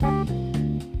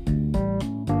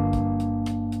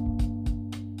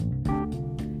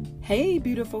Hey,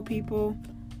 beautiful people.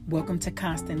 Welcome to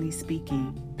Constantly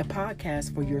Speaking, the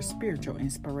podcast for your spiritual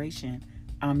inspiration.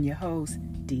 I'm your host,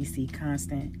 DC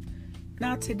Constant.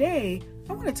 Now, today,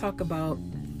 I want to talk about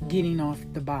getting off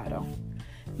the bottle.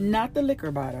 Not the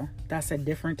liquor bottle. That's a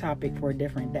different topic for a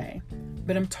different day.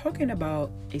 But I'm talking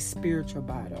about a spiritual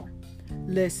bottle.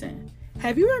 Listen,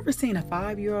 have you ever seen a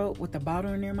 5-year-old with a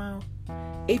bottle in their mouth?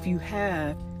 If you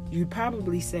have, you'd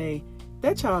probably say,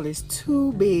 that child is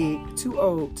too big, too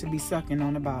old to be sucking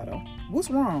on a bottle. What's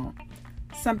wrong?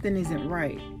 Something isn't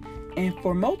right. And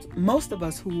for most of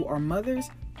us who are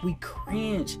mothers, we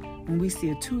cringe when we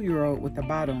see a 2-year-old with a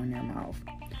bottle in their mouth.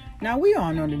 Now, we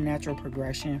all know the natural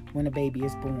progression when a baby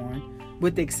is born.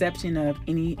 With the exception of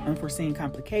any unforeseen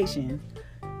complications,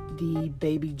 the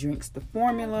baby drinks the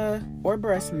formula or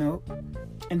breast milk,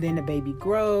 and then the baby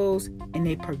grows and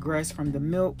they progress from the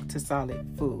milk to solid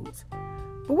foods.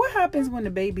 But what happens when the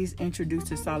baby is introduced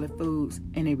to solid foods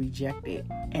and they reject it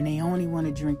and they only want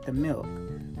to drink the milk?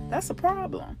 That's a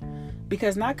problem,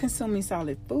 because not consuming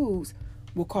solid foods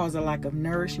will cause a lack of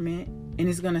nourishment and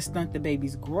it's going to stunt the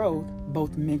baby's growth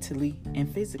both mentally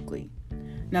and physically.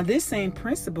 Now, this same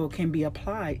principle can be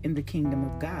applied in the kingdom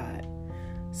of God.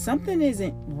 Something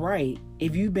isn't right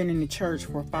if you've been in the church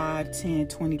for 5, 10,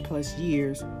 20 plus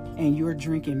years and you're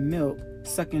drinking milk,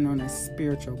 sucking on a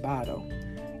spiritual bottle.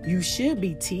 You should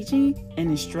be teaching and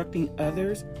instructing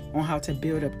others on how to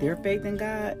build up their faith in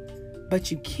God, but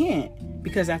you can't,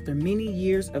 because after many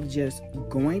years of just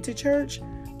going to church,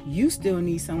 you still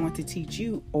need someone to teach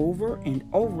you over and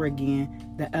over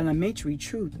again the elementary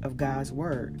truth of God's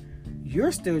word.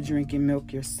 You're still drinking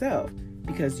milk yourself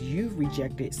because you've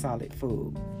rejected solid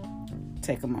food.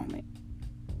 Take a moment.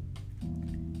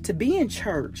 To be in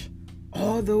church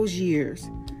all those years,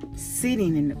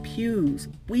 sitting in the pews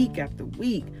week after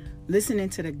week, listening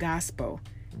to the gospel,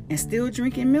 and still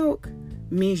drinking milk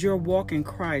means your walk in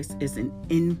Christ is an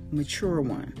immature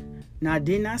one. Now, I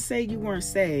did not say you weren't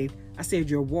saved. I said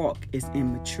your walk is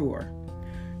immature.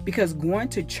 Because going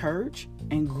to church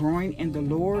and growing in the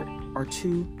Lord are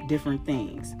two different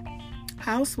things.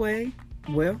 How, Sway?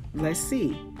 Well, let's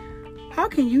see. How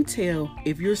can you tell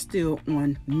if you're still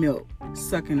on milk,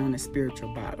 sucking on a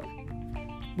spiritual bottle?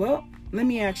 Well, let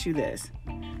me ask you this.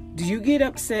 Do you get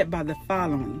upset by the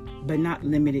following, but not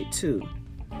limited to?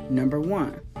 Number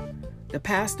 1, the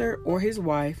pastor or his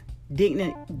wife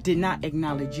did not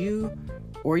acknowledge you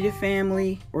or your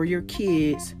family or your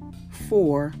kids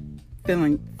for fill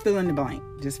in the blank.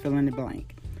 Just fill in the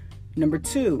blank. Number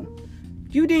 2,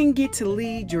 you didn't get to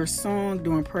lead your song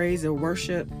during praise or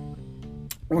worship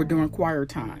or during choir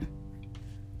time.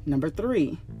 Number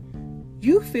 3,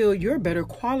 you feel you're better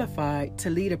qualified to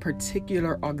lead a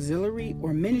particular auxiliary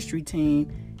or ministry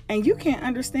team, and you can't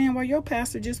understand why your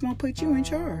pastor just won't put you in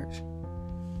charge.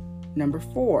 Number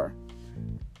 4,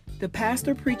 the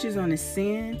pastor preaches on a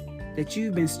sin that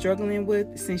you've been struggling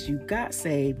with since you got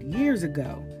saved years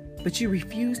ago, but you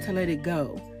refuse to let it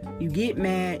go. You get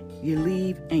mad, you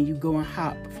leave, and you go and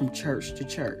hop from church to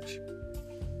church.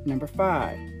 Number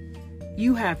 5,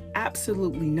 you have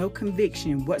absolutely no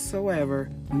conviction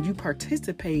whatsoever when you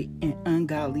participate in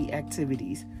ungodly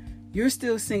activities. You're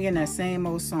still singing that same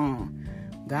old song,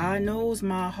 God knows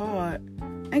my heart.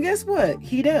 And guess what?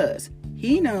 He does.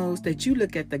 He knows that you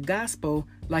look at the gospel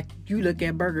like you look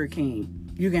at Burger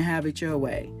King. You can have it your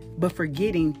way, but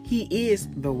forgetting He is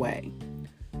the way.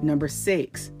 Number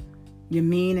 6, you're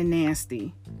mean and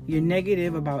nasty. You're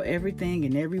negative about everything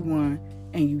and everyone,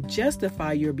 and you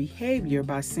justify your behavior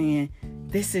by saying,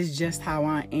 this is just how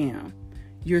I am.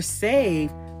 You're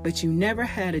saved, but you never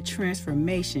had a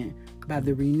transformation by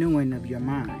the renewing of your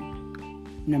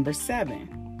mind. Number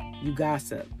 7, you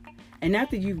gossip. And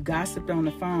after you've gossiped on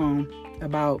the phone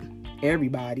about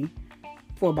everybody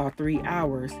for about 3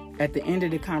 hours, at the end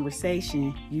of the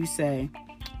conversation, you say,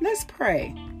 let's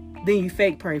pray. Then you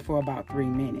fake pray for about 3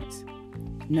 minutes.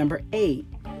 Number 8,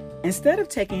 instead of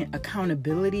taking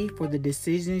accountability for the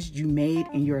decisions you made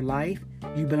in your life,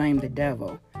 you blame the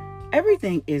devil.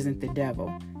 Everything isn't the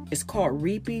devil. It's called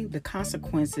reaping the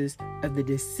consequences of the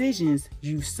decisions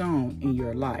you've sown in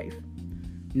your life.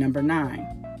 Number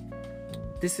 9,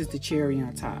 this is the cherry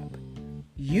on top.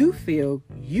 You feel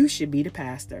you should be the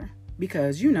pastor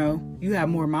because, you have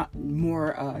more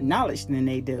knowledge than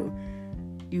they do.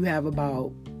 You have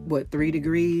about, 3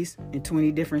 degrees and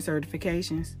 20 different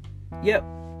certifications? Yep.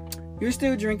 You're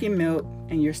still drinking milk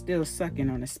and you're still sucking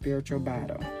on a spiritual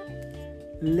bottle.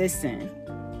 Listen,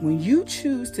 when you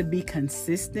choose to be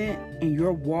consistent in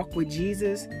your walk with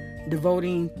Jesus,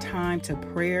 devoting time to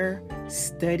prayer,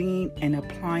 studying, and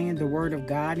applying the Word of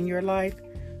God in your life,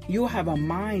 you'll have a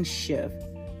mind shift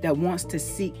that wants to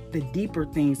seek the deeper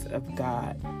things of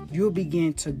God, you'll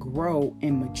begin to grow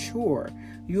and mature.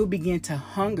 You'll begin to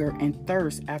hunger and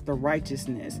thirst after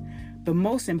righteousness. But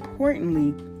most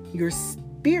importantly, your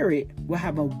spirit will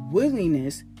have a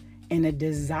willingness and a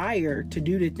desire to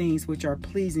do the things which are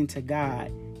pleasing to God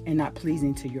and not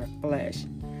pleasing to your flesh.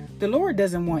 The Lord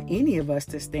doesn't want any of us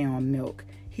to stay on milk.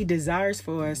 He desires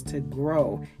for us to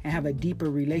grow and have a deeper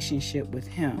relationship with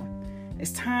Him.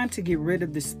 It's time to get rid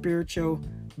of the spiritual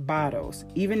bottles,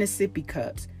 even the sippy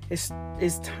cups.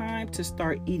 It's time to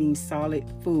start eating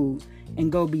solid foods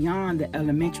and go beyond the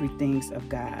elementary things of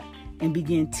God and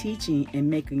begin teaching and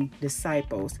making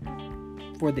disciples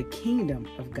for the kingdom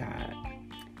of God.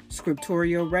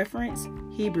 Scriptorial reference,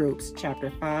 Hebrews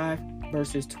chapter 5,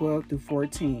 verses 12 through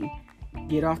 14.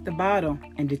 Get off the bottle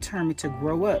and determine to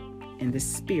grow up in the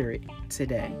Spirit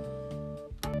today.